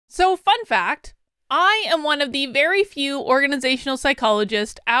So, fun fact, I am one of the very few organizational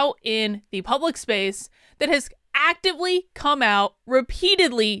psychologists out in the public space that has actively come out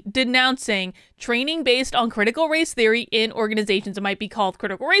repeatedly denouncing training based on critical race theory in organizations. It might be called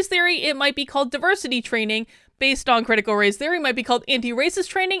critical race theory. It might be called diversity training based on critical race theory. It might be called anti-racist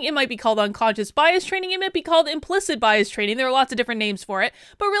training. It might be called unconscious bias training. It might be called implicit bias training. There are lots of different names for it.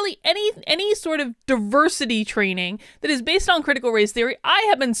 But really, any sort of diversity training that is based on critical race theory, I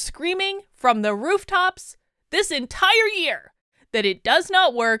have been screaming from the rooftops this entire year that it does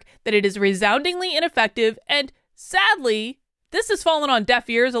not work, that it is resoundingly ineffective, and sadly, this has fallen on deaf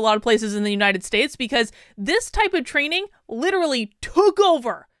ears a lot of places in the United States because this type of training literally took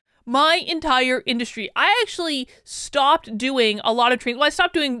over my entire industry. I actually stopped doing a lot of training. Well, I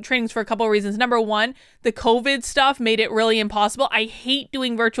stopped doing trainings for a couple of reasons. Number one, the COVID stuff made it really impossible. I hate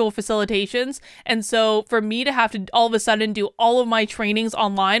doing virtual facilitations. And so for me to have to all of a sudden do all of my trainings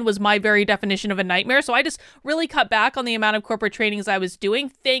online was my very definition of a nightmare. So I just really cut back on the amount of corporate trainings I was doing.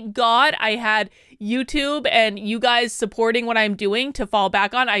 Thank God I had YouTube and you guys supporting what I'm doing to fall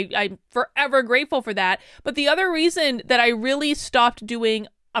back on. I'm forever grateful for that. But the other reason that I really stopped doing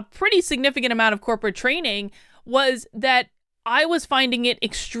a pretty significant amount of corporate training was that I was finding it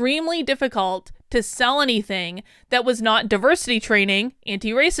extremely difficult to sell anything that was not diversity training,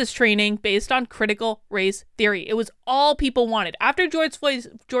 anti-racist training based on critical race theory. It was all people wanted. After George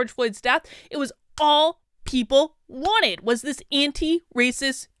Floyd's death, it was all people wanted was this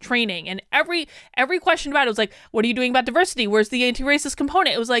anti-racist training. And every question about it was like, what are you doing about diversity? Where's the anti-racist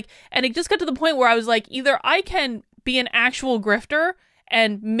component? It was like, and it just got to the point where I was like, either I can be an actual grifter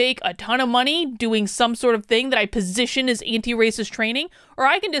and make a ton of money doing some sort of thing that I position as anti-racist training, or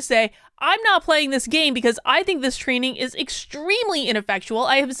I can just say, I'm not playing this game because I think this training is extremely ineffectual.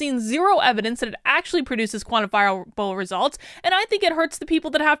 I have seen zero evidence that it actually produces quantifiable results, and I think it hurts the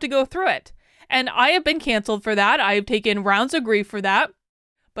people that have to go through it. And I have been canceled for that. I have taken rounds of grief for that,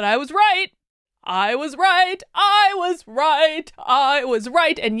 but I was right. I was right. I was right. I was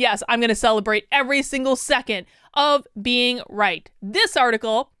right. And yes, I'm going to celebrate every single second of being right. This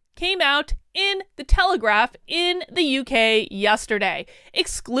article came out in the Telegraph in the UK yesterday.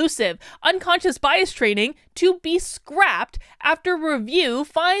 Exclusive. Unconscious bias training to be scrapped after review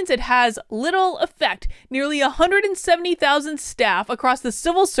finds it has little effect. Nearly 170,000 staff across the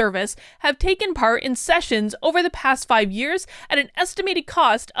civil service have taken part in sessions over the past 5 years at an estimated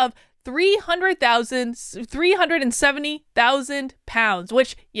cost of £370,000,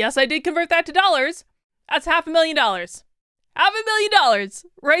 which, yes, I did convert that to dollars. That's $500,000. $500,000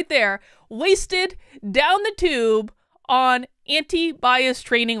 right there, wasted down the tube on anti-bias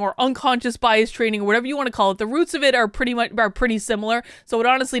training or unconscious bias training or whatever you want to call it. The roots of it are pretty similar, so it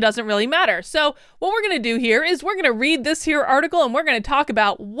honestly doesn't really matter. So what we're going to do here is we're going to read this here article and we're going to talk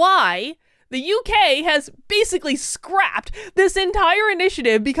about why the UK has basically scrapped this entire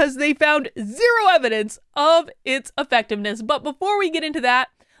initiative because they found zero evidence of its effectiveness. But before we get into that,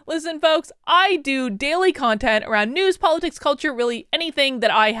 listen, folks, I do daily content around news, politics, culture, really anything that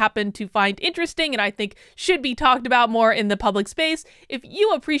I happen to find interesting and I think should be talked about more in the public space. If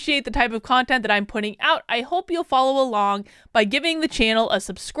you appreciate the type of content that I'm putting out, I hope you'll follow along by giving the channel a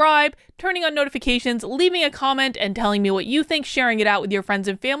subscribe, turning on notifications, leaving a comment, and telling me what you think, sharing it out with your friends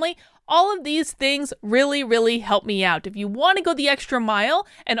and family. All of these things really, really help me out. If you want to go the extra mile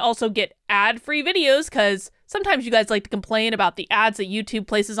and also get ad-free videos, because sometimes you guys like to complain about the ads that YouTube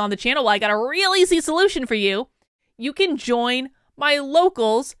places on the channel, well, I got a real easy solution for you. You can join my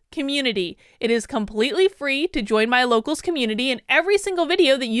locals community. It is completely free to join my locals community, and every single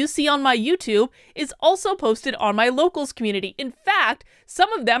video that you see on my YouTube is also posted on my locals community. In fact,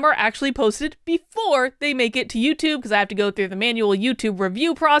 some of them are actually posted before they make it to YouTube because I have to go through the manual YouTube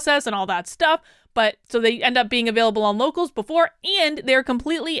review process and all that stuff. But so they end up being available on locals before, and they're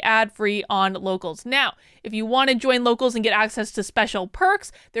completely ad-free on locals. Now, if you want to join locals and get access to special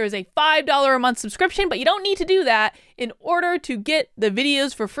perks, there is a $5 a month subscription, but you don't need to do that in order to get the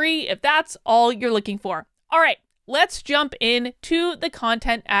videos for free if that's all you're looking for. All right, let's jump into the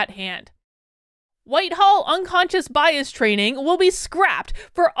content at hand. Whitehall unconscious bias training will be scrapped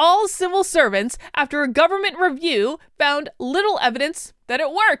for all civil servants after a government review found little evidence that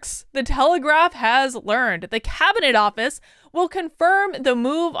it works. The Telegraph has learned. The Cabinet Office will confirm the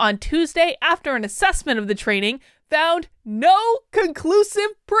move on Tuesday after an assessment of the training found no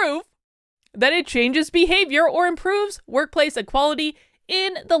conclusive proof that it changes behavior or improves workplace equality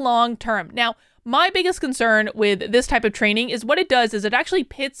in the long term. Now, My biggest concern with this type of training is what it does is it actually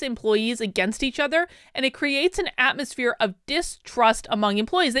pits employees against each other, and it creates an atmosphere of distrust among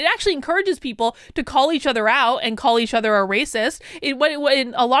employees. It actually encourages people to call each other out and call each other a racist.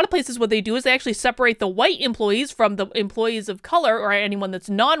 In a lot of places, what they do is they actually separate the white employees from the employees of color or anyone that's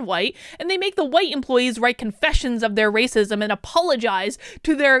non-white, and they make the white employees write confessions of their racism and apologize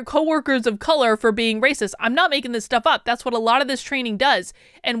to their coworkers of color for being racist. I'm not making this stuff up. That's what a lot of this training does.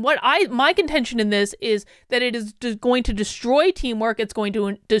 And my contention in this is that it is going to destroy teamwork. It's going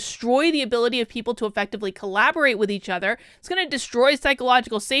to destroy the ability of people to effectively collaborate with each other. It's going to destroy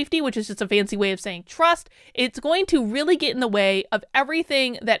psychological safety, which is just a fancy way of saying trust. It's going to really get in the way of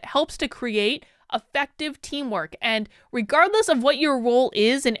everything that helps to create effective teamwork. And regardless of what your role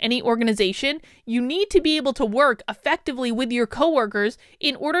is in any organization, you need to be able to work effectively with your coworkers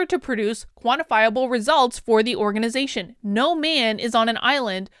in order to produce quantifiable results for the organization. No man is on an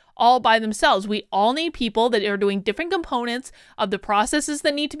island all by themselves. We all need people that are doing different components of the processes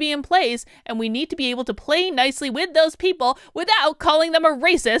that need to be in place, and we need to be able to play nicely with those people without calling them a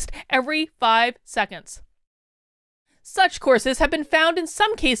racist every 5 seconds. Such courses have been found in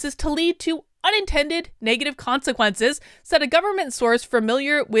some cases to lead to unintended negative consequences, said a government source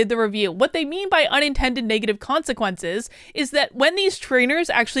familiar with the review. What they mean by unintended negative consequences is that when these trainers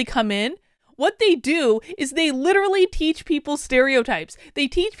actually come in, what they do is they literally teach people stereotypes. They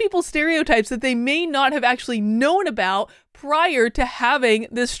teach people stereotypes that they may not have actually known about prior to having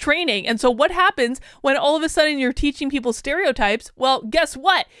this training. And so what happens when all of a sudden you're teaching people stereotypes? Well, guess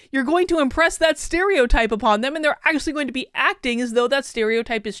what? You're going to impress that stereotype upon them, and they're actually going to be acting as though that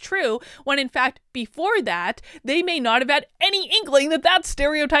stereotype is true, when in fact, before that, they may not have had any inkling that that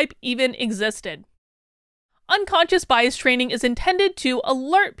stereotype even existed. Unconscious bias training is intended to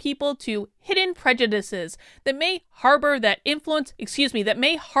alert people to hidden prejudices that may harbor that influence.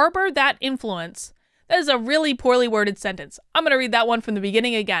 That is a really poorly worded sentence. I'm going to read that one from the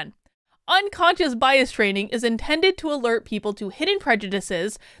beginning again. Unconscious bias training is intended to alert people to hidden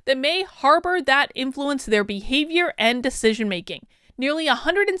prejudices that may harbor that influence their behavior and decision making. Nearly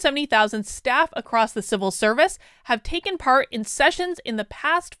 170,000 staff across the civil service have taken part in sessions in the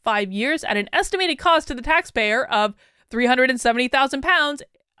past 5 years at an estimated cost to the taxpayer of £370,000,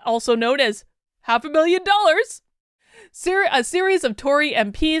 also known as $500,000. A series of Tory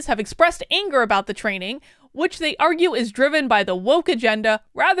MPs have expressed anger about the training, which they argue is driven by the woke agenda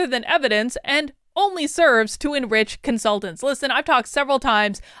rather than evidence and only serves to enrich consultants. Listen, I've talked several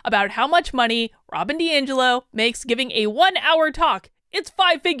times about how much money Robin DiAngelo makes giving a 1-hour talk. It's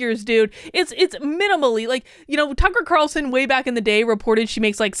 5 figures, dude. It's minimally, like, you know, Tucker Carlson way back in the day reported she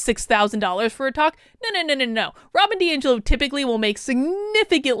makes like $6,000 for a talk. No. Robin DiAngelo typically will make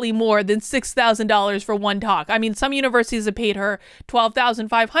significantly more than $6,000 for one talk. I mean, some universities have paid her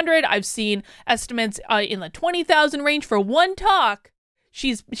 $12,500. I've seen estimates in the $20,000 range for one talk.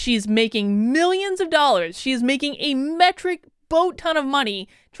 She's making millions of dollars. She's making a metric boat ton of money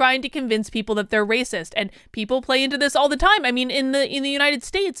trying to convince people that they're racist, and people play into this all the time. I mean, in the United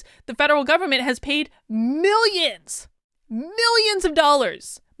States, the federal government has paid millions of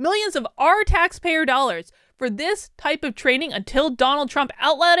dollars, millions of our taxpayer dollars for this type of training until Donald Trump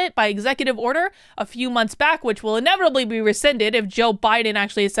outlawed it by executive order a few months back, which will inevitably be rescinded if Joe Biden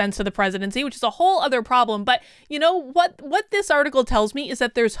actually ascends to the presidency, which is a whole other problem. But you know what this article tells me is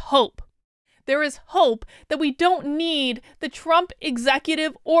that there's hope. There is hope that we don't need the Trump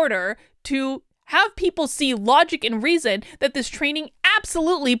executive order to have people see logic and reason that this training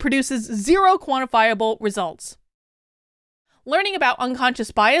absolutely produces zero quantifiable results. Learning about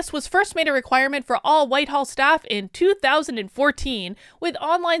unconscious bias was first made a requirement for all Whitehall staff in 2014, with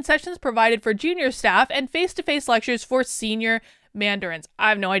online sessions provided for junior staff and face-to-face lectures for senior Mandarins. I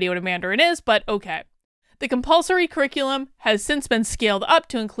have no idea what a Mandarin is, but okay. The compulsory curriculum has since been scaled up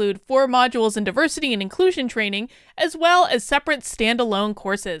to include 4 modules in diversity and inclusion training, as well as separate standalone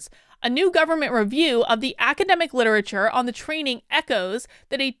courses. A new government review of the academic literature on the training echoes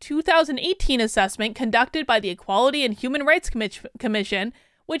that a 2018 assessment conducted by the Equality and Human Rights Commission,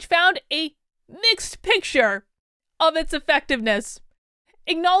 which found a mixed picture of its effectiveness.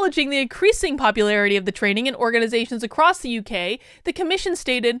 Acknowledging the increasing popularity of the training in organizations across the UK, the Commission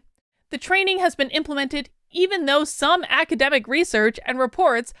stated, "The training has been implemented even though some academic research and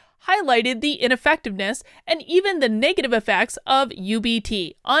reports highlighted the ineffectiveness and even the negative effects of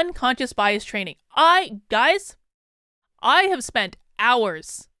UBT, unconscious bias training." I have spent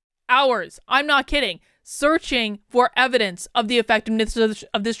hours, I'm not kidding, searching for evidence of the effectiveness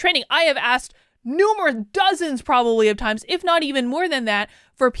of this training. I have asked dozens probably of times, if not even more than that,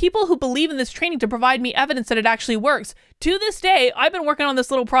 for people who believe in this training to provide me evidence that it actually works. To this day, I've been working on this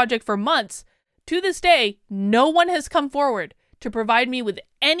little project for months. to this day, no one has come forward to provide me with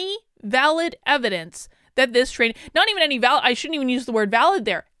any valid evidence that this training, not even any valid, I shouldn't even use the word valid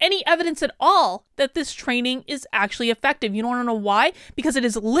there, any evidence at all that this training is actually effective. You don't want to know why? Because it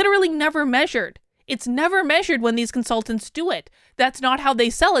is literally never measured. It's never measured when these consultants do it. That's not how they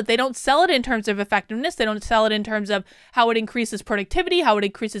sell it. They don't sell it in terms of effectiveness. They don't sell it in terms of how it increases productivity, how it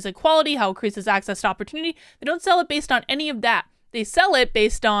increases equality, how it increases access to opportunity. They don't sell it based on any of that. They sell it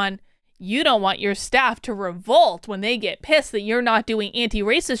based on, you don't want your staff to revolt when they get pissed that you're not doing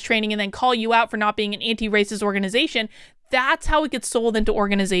anti-racist training and then call you out for not being an anti-racist organization. That's how it gets sold into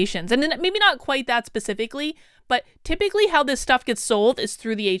organizations. And then maybe not quite that specifically, but typically how this stuff gets sold is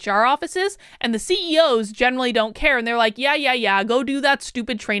through the HR offices, and the CEOs generally don't care. And they're like, yeah, go do that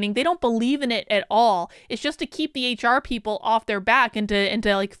stupid training. They don't believe in it at all. It's just to keep the HR people off their back and to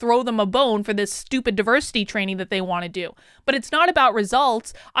like throw them a bone for this stupid diversity training that they want to do. But it's not about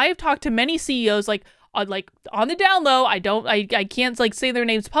results. I have talked to many CEOs like on the down low. I can't like say their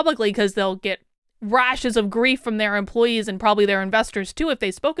names publicly because they'll get rashes of grief from their employees and probably their investors too if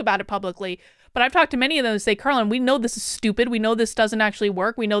they spoke about it publicly. But I've talked to many of them and say, Carlin, we know this is stupid. We know this doesn't actually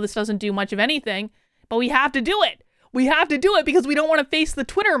work. We know this doesn't do much of anything, but we have to do it. We have to do it because we don't want to face the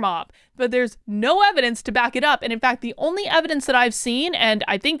Twitter mob. But there's no evidence to back it up. And in fact, the only evidence that I've seen, and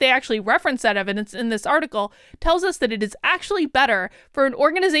I think they actually reference that evidence in this article, tells us that it is actually better for an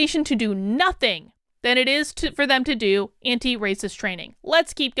organization to do nothing than it is for them to do anti-racist training.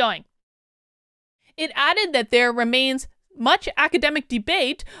 Let's keep going. It added that there remains much academic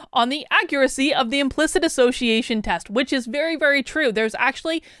debate on the accuracy of the implicit association test, which is very, very true. There's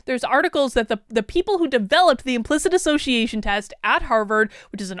articles that the people who developed the implicit association test at Harvard,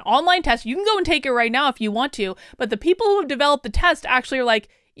 which is an online test, you can go and take it right now if you want to, but the people who have developed the test actually are like,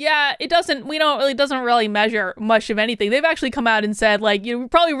 yeah, it doesn't really measure much of anything. They've actually come out and said, like, you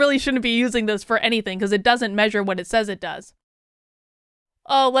probably really shouldn't be using this for anything because it doesn't measure what it says it does.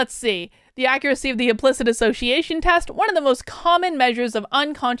 Oh, let's see. The accuracy of the implicit association test, one of the most common measures of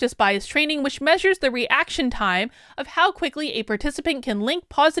unconscious bias training, which measures the reaction time of how quickly a participant can link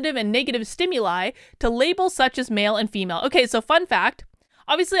positive and negative stimuli to labels such as male and female. Okay, so fun fact.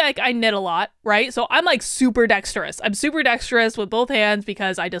 Obviously, I knit a lot, right? So I'm like super dexterous. I'm super dexterous with both hands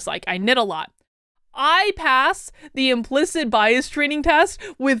because I knit a lot. I pass the implicit bias training test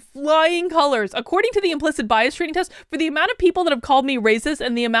with flying colors. According to the implicit bias training test, for the amount of people that have called me racist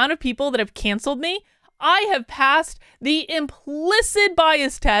and the amount of people that have canceled me, I have passed the implicit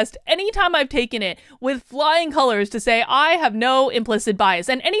bias test anytime I've taken it with flying colors to say I have no implicit bias.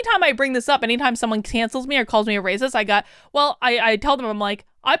 And anytime I bring this up, anytime someone cancels me or calls me a racist, I tell them, I'm like,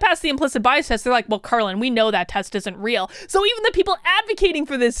 I passed the implicit bias test. They're like, well, Carlin, we know that test isn't real. So even the people advocating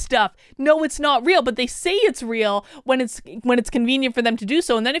for this stuff know it's not real, but they say it's real when it's convenient for them to do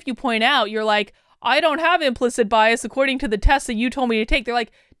so. And then if you point out, you're like, I don't have implicit bias according to the test that you told me to take. They're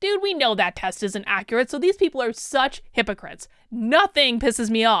like, dude, we know that test isn't accurate. So these people are such hypocrites. Nothing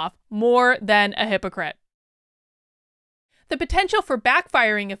pisses me off more than a hypocrite. The potential for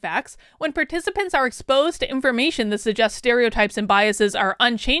backfiring effects when participants are exposed to information that suggests stereotypes and biases are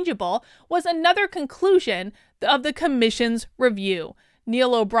unchangeable was another conclusion of the Commission's review.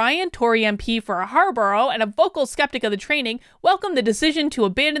 Neil O'Brien, Tory MP for Harborough and a vocal skeptic of the training, welcomed the decision to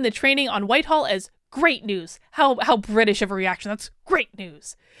abandon the training on Whitehall as great news. How British of a reaction. That's great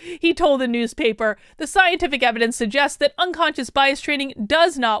news. He told the newspaper, the scientific evidence suggests that unconscious bias training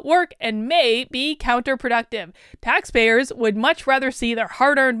does not work and may be counterproductive. Taxpayers would much rather see their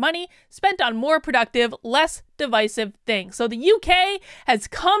hard-earned money spent on more productive, less divisive things. So the UK has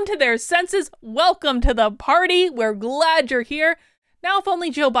come to their senses. Welcome to the party. We're glad you're here. Now, if only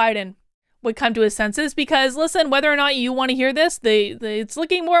Joe Biden would come to his senses, because listen, whether or not you want to hear this, it's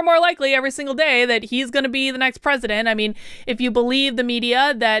looking more and more likely every single day that he's going to be the next president. I mean, if you believe the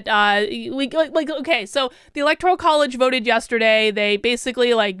media that okay, so the Electoral College voted yesterday. They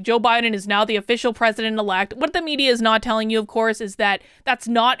basically Joe Biden is now the official president-elect. What the media is not telling you, of course, is that that's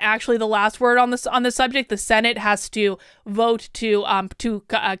not actually the last word on the subject. The Senate has to vote to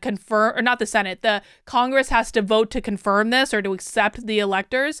confirm, or not the Senate, the Congress has to vote to confirm this or to accept the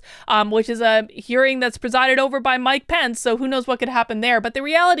electors, which is a hearing that's presided over by Mike Pence, so who knows what could happen there. But the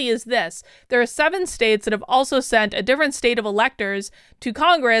reality is this. There are 7 states that have also sent a different state of electors to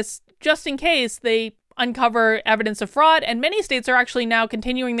Congress just in case they uncover evidence of fraud, and many states are actually now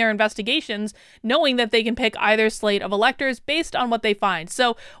continuing their investigations, knowing that they can pick either slate of electors based on what they find.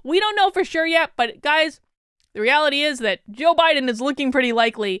 So we don't know for sure yet, but guys, the reality is that Joe Biden is looking pretty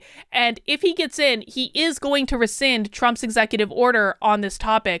likely, and if he gets in, he is going to rescind Trump's executive order on this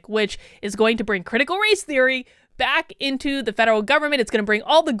topic, which is going to bring critical race theory back into the federal government. It's going to bring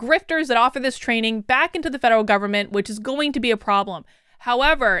all the grifters that offer this training back into the federal government, which is going to be a problem.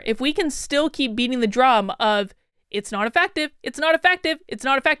 However, if we can still keep beating the drum of it's not effective, it's not effective, it's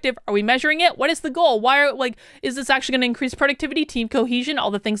not effective. Are we measuring it? What is the goal? Is this actually going to increase productivity, team cohesion,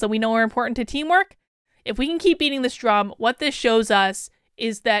 all the things that we know are important to teamwork? If we can keep beating this drum, what this shows us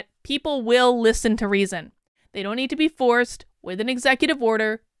is that people will listen to reason. They don't need to be forced with an executive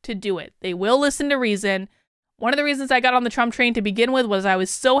order to do it. They will listen to reason. One of the reasons I got on the Trump train to begin with was I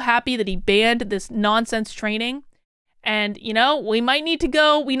was so happy that he banned this nonsense training. And, you know, we might need to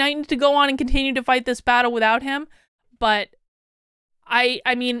go on and continue to fight this battle without him. But I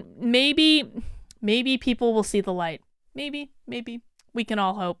mean, maybe people will see the light. Maybe we can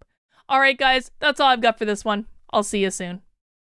all hope. All right, guys, that's all I've got for this one. I'll see you soon.